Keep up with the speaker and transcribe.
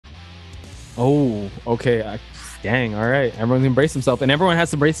Oh, okay. Dang. All right. Everyone can brace himself, and everyone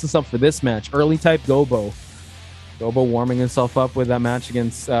has to brace themselves for this match. Early type Gobou. Gobou warming himself up with that match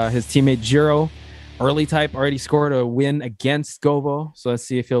against his teammate Jiro. Early type already scored a win against Gobou, so let's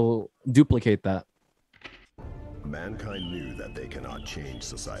see if he'll duplicate that. Mankind knew that they cannot change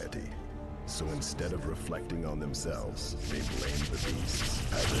society. So instead of reflecting on themselves, they blamed the beasts,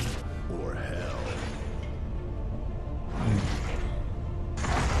 heaven, or hell.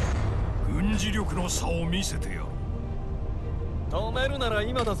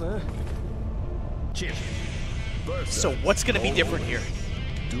 Chipp. So what's going to be different here?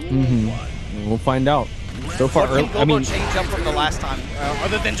 We'll find out. So far, what can Gobou change up from the last time,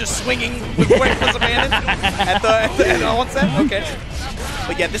 other than just swinging with reckless abandon at the onset? Okay.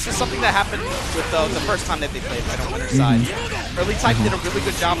 But yeah, this is something that happened with the first time that they played right on winner's side. Early type did a really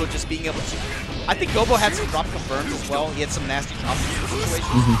good job of just being able to. I think Gobou had some drop confirms as well. He had some nasty drop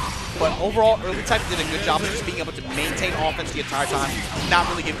situations. But overall, early type did a good job of just being able to maintain offense the entire time, not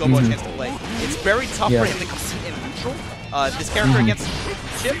really give Gobou a chance to play. It's very tough for him to compete in neutral, this character against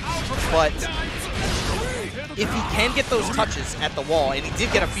Chipp, but if he can get those touches at the wall, and he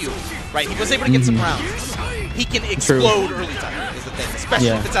did get a few, right? He was able to get some rounds. He can explode early type is the thing, especially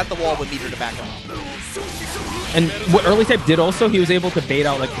if it's at the wall with meter to back him up. And what early type did also, he was able to bait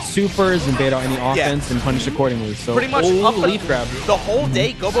out like the supers and bait out any offense and punish accordingly. So pretty much up leaf grab. The whole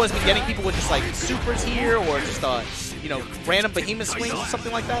day, Gobou has been getting people with just like supers here or just you know, random behemoth swings or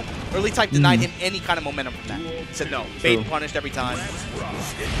something like that. Early type denied him any kind of momentum from that. He said no, bait and punished every time.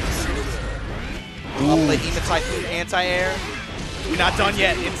 Up behemoth typhoon anti-air. We're not done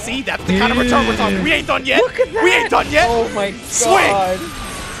yet. And see, that's the kind of return we're talking. We ain't done yet. Look at that. We ain't done yet. Oh my god.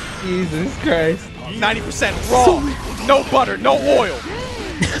 Swing. Jesus Christ. 90% raw. No butter, no oil.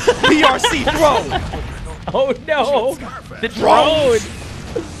 PRC throw. Oh no. The drone.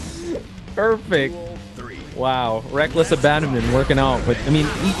 Perfect. Wow. Reckless abandonment working out. But I mean,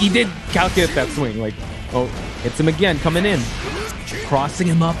 he did calculate that swing. Like, oh, hits him again, coming in. Crossing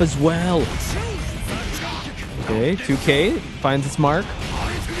him up as well. Okay, 2K finds its mark.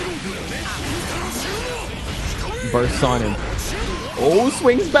 Bursts on him. Oh,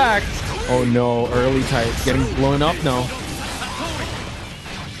 swings back. Oh no, early type getting blown up now.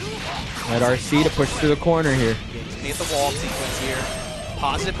 At RC to push through the corner here. Yeah, he's gonna hit the wall sequence here.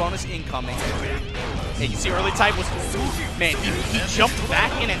 Positive bonus incoming. And you see early type was, man, he jumped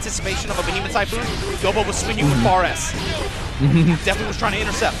back in anticipation of a behemoth typhoon. Gobou was swinging with far S. Definitely was trying to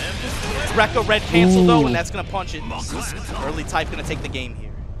intercept. Rekka red cancel though, and that's gonna punch it. Early type gonna take the game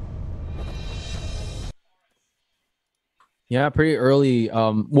here. Yeah, pretty early.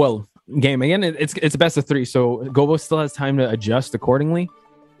 Well, game again. It's a best of 3, so Gobou still has time to adjust accordingly.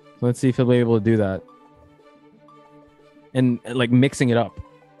 So let's see if he'll be able to do that, and like mixing it up,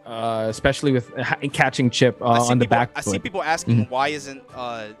 especially with catching Chipp on the back. I see people asking why isn't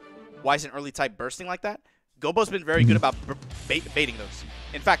early type bursting like that? Gobou's been very good about baiting those.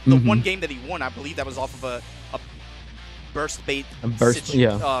 In fact, the one game that he won, I believe that was off of a burst bait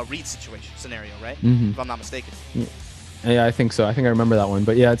read situation scenario, right? If I'm not mistaken. Yeah, I think so. I think I remember that one.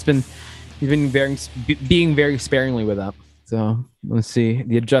 But yeah, he's been being very sparingly with that. So let's see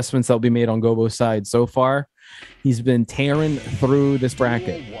the adjustments that'll be made on Gobou's side. So far, he's been tearing through this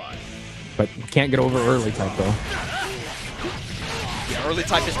bracket, but can't get over early type though. Yeah, early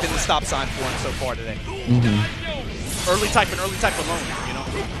type has been the stop sign for him so far today. Early type and early type alone, you know?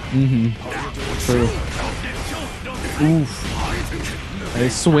 True. Oof. They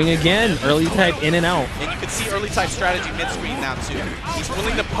swing again. Early type in and out. And you can see early type strategy mid-screen now too. He's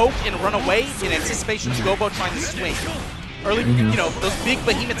willing to poke and run away in anticipation of Gobou trying to swing. Early, you know, those big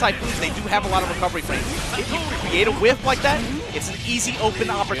behemoth typhoons, they do have a lot of recovery frames. If you create a whiff like that, it's an easy open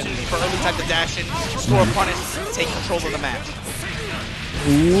opportunity for early type to dash in, store a punish, take control of the match.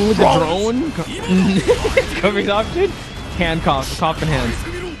 Ooh, the drone. Covering option. Hand coffin hands.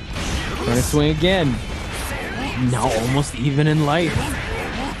 Trying to swing again. Now almost even in life.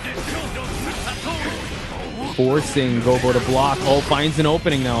 Forcing Gobou to block. Oh, finds an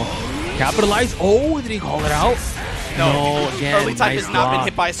opening now. Capitalize. Oh, did he call it out? No, again. Early type has not been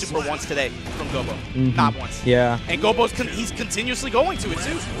hit by a super once today from Gobou. Not once. Yeah. And Gobou's he's continuously going to it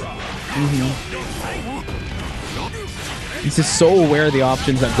too. He's just so aware of the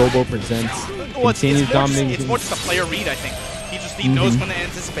options that Gobou presents. Well, it's more just a player read, I think. He knows when to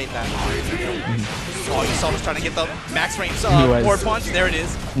anticipate that. Oh, you saw us trying to get the max range forward punch. There it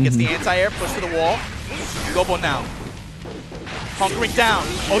is. Gets the anti-air, push to the wall. Gobou now. Hunkering down.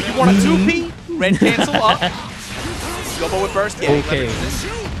 Oh, you want a 2P? Red cancel up. Gobou with burst. Yeah, okay.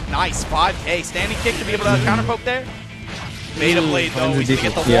 Nice. 5K. Standing kick to be able to counter poke there. Beta Blade, though. He's going to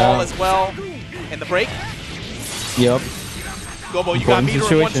get the Yeah. wall as well. And the break. Yep. Gobo, you got Important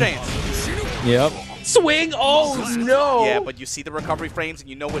meter in one situation. chance. Yep. Swing! Oh, no! Yeah, but you see the recovery frames, and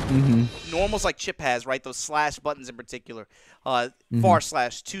you know what normals like Chipp has, right? Those slash buttons in particular. Far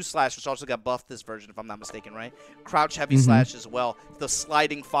slash, 2 slash, which also got buffed this version, if I'm not mistaken, right? Crouch heavy slash as well. The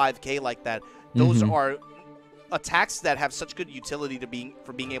sliding 5K like that. Those are attacks that have such good utility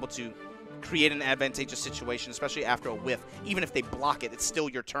for being able to create an advantageous situation, especially after a whiff. Even if they block it, it's still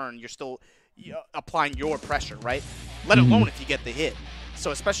your turn. You're still applying your pressure, right? Let alone if you get the hit. So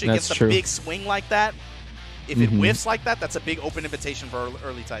especially against a big swing like that, if it whiffs like that, that's a big open invitation for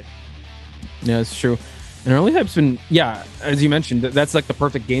early type. Yeah, it's true. And early type's been, yeah, as you mentioned, that's like the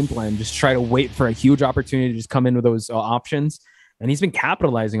perfect game plan. Just try to wait for a huge opportunity to just come in with those options. And he's been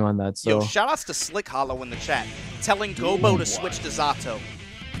capitalizing on that. So Yo, shout outs to Slick Hollow in the chat, telling Gobou to switch to Zato.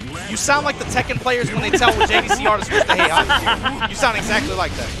 You sound like the Tekken players when they tell JDCR to switch to Heihachi. You sound exactly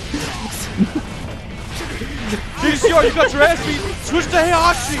like that. JDCR, you got your ass beat. Switch to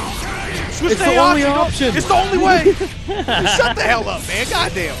Heihachi. Switch to Heihachi. It's the only option. It's the only way. Shut the hell up, man.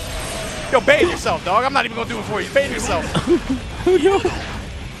 Goddamn. Yo, bait yourself, dog. I'm not even going to do it for you. Bait yourself. Who knows?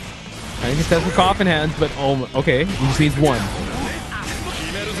 I think it says for coffin hands, but okay. He just needs one.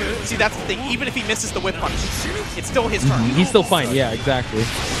 See, that's the thing. Even if he misses the whip punch, it's still his turn. He's still fine. Yeah, exactly.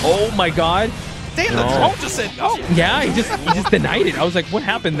 Oh my God. Damn, the drone just said no. Yeah, he just denied it. I was like, what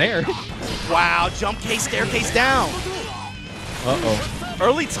happened there? Wow, jump case, staircase down. Uh-oh.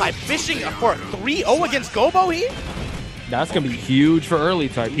 Early type fishing for a 3-0 against Gobou here? That's going to be huge for early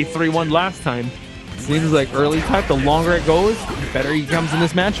type. He 3-1 last time. Seems like early type, the longer it goes, the better he comes in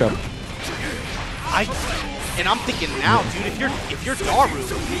this matchup. And I'm thinking now, dude, if you're Daru,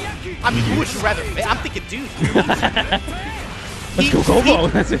 I mean, who would you rather face? I'm thinking, dude. Let's go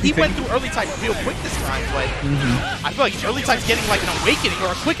Gobou. He went through early type real quick this time, but I feel like early type's getting like an awakening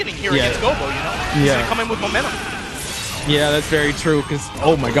or a quickening here against Gobou, you know? He's gonna come in with momentum. Yeah, that's very true, because,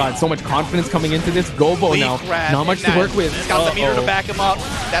 oh my God, so much confidence coming into this. Gobou now, not much to work with. He's got the meter to back him up.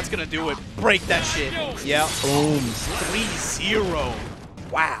 That's gonna do it. Break that shit. Yeah. Boom. 3-0.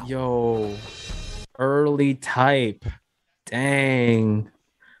 Wow. Yo. Early type. Dang.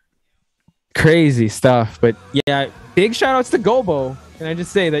 Crazy stuff. But yeah, big shout outs to Gobou. Can I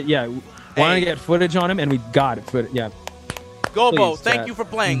just say that, yeah, wanted to get footage on him, and we got it. But yeah. Gobou, thank you for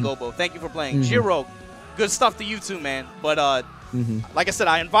playing, Gobou. Thank you for playing. Jiro, good stuff to you too, man. But like I said,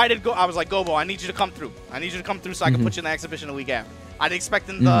 I was like, Gobou, I need you to come through. I need you to come through so I can put you in the exhibition a week after. I didn't expect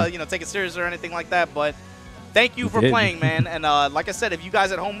him to, take it serious or anything like that, but thank you for playing, man. And like I said, if you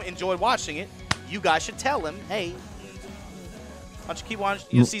guys at home enjoyed watching it, you guys should tell him, hey, why don't you keep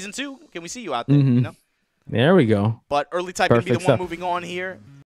watching season 2? Can we see you out there? You know? There we go. But early type can be the one moving on here.